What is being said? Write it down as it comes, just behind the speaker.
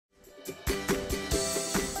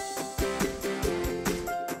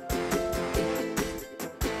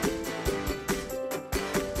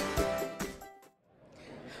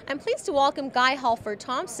I'm pleased to welcome Guy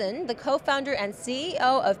Halford-Thompson, the co-founder and CEO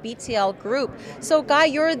of BTL Group. So Guy,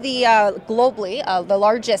 you're the globally the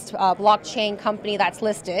largest blockchain company that's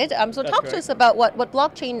listed. So talk to us about what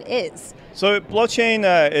blockchain is. So blockchain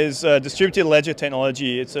is distributed ledger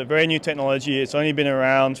technology. It's a very new technology. It's only been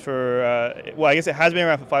around for, well, I guess it has been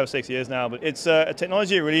around for 5 or 6 years now, but it's a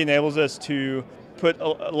technology that really enables us to put a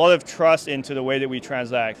lot of trust into the way that we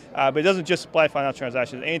transact. But it doesn't just apply to financial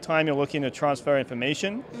transactions. Anytime you're looking to transfer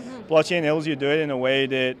information, blockchain enables you to do it in a way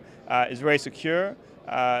that is very secure,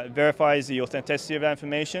 verifies the authenticity of that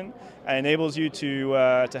information, and enables you to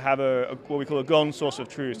have what we call a golden source of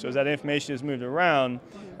truth. So as that information is moved around,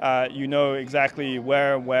 you know exactly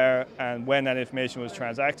where, and when that information was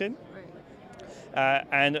transacted.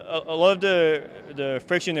 And a lot of the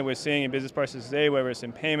friction that we're seeing in business processes today, whether it's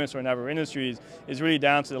in payments or in other industries, is really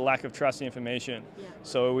down to the lack of trusted information. Yeah.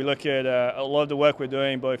 So we look at a lot of the work we're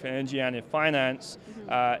doing, both in energy and in finance,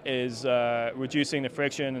 is reducing the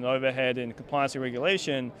friction and overhead in compliance and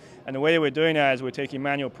regulation. And the way that we're doing that is we're taking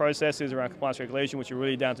manual processes around compliance and regulation, which are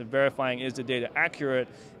really down to verifying is the data accurate,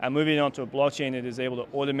 and moving it onto a blockchain that is able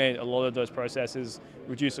to automate a lot of those processes,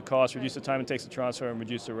 reduce the cost, reduce the time it takes to transfer, and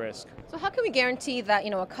reduce the risk. So how can we guarantee that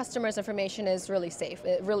a customer's information is really safe,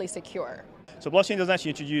 really secure? So blockchain doesn't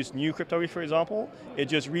actually introduce new cryptography, for example. It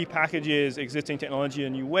just repackages existing technology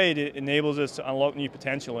in a new way that enables us to unlock new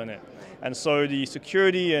potential in it. And so the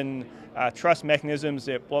security and trust mechanisms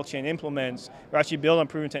that blockchain implements are actually built on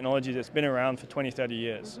proven technology that's been around for 20, 30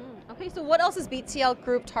 years. Okay, so what else is BTL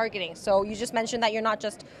Group targeting? So you just mentioned that you're not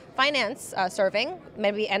just finance serving,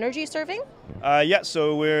 maybe energy serving? Yeah,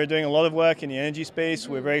 so we're doing a lot of work in the energy space.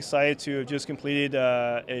 We're very excited to have just completed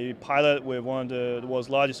a pilot with one of the world's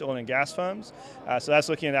largest oil and gas firms. So that's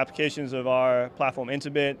looking at applications of our platform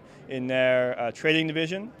Interbit in their trading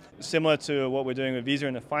division. Similar to what we're doing with Visa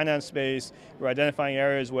in the finance space, we're identifying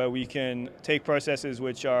areas where we can take processes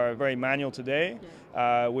which are very manual today,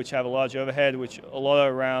 which have a large overhead, which a lot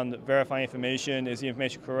around verifying information, is the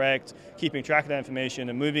information correct, keeping track of that information,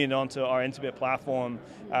 and moving it onto our Interbit platform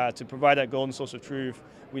to provide that golden source of truth.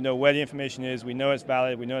 We know where the information is, we know it's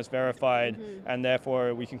valid, we know it's verified, and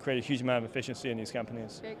therefore we can create a huge amount of efficiency in these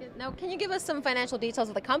companies. Very good. Now, can you give us some financial details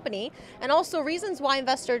of the company, and also reasons why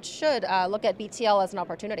investors should look at BTL as an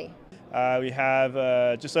opportunity? We have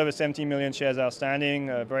just over 17 million shares outstanding,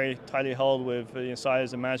 very tightly held with the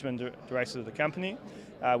insiders and management directors of the company.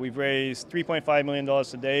 We've raised $3.5 million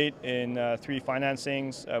to date in 3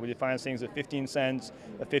 financings. We did financings at 15 cents,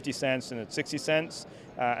 at 50 cents, and at 60 cents.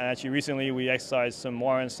 And actually recently we exercised some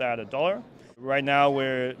warrants at $1. Right now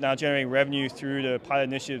we're generating revenue through the pilot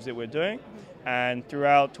initiatives that we're doing. And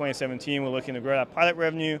throughout 2017 we're looking to grow that pilot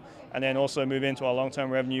revenue and then also move into our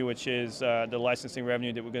long-term revenue, which is the licensing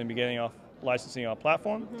revenue that we're going to be getting off licensing our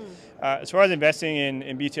platform. As far as investing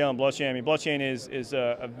in BTL and blockchain, I mean, blockchain is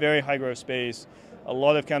a very high growth space. A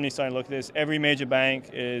lot of companies starting to look at this. Every major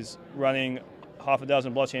bank is running half a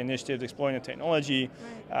dozen blockchain initiatives exploring the technology.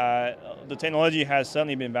 The technology has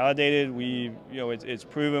certainly been validated. It's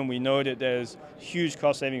proven. We know that there's huge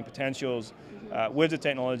cost-saving potentials with the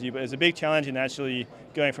technology, but there's a big challenge in actually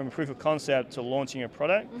going from a proof of concept to launching a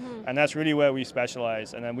product, and that's really where we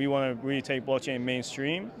specialize. And then we want to really take blockchain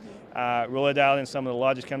mainstream, roll it out in some of the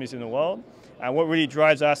largest companies in the world. And what really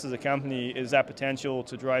drives us as a company is that potential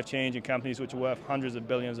to drive change in companies which are worth hundreds of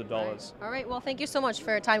billions of dollars. All right, well, thank you so much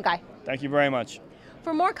for your time, Guy. Thank you very much.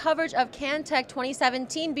 For more coverage of Cantech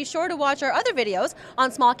 2017, be sure to watch our other videos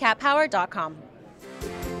on SmallCapPower.com.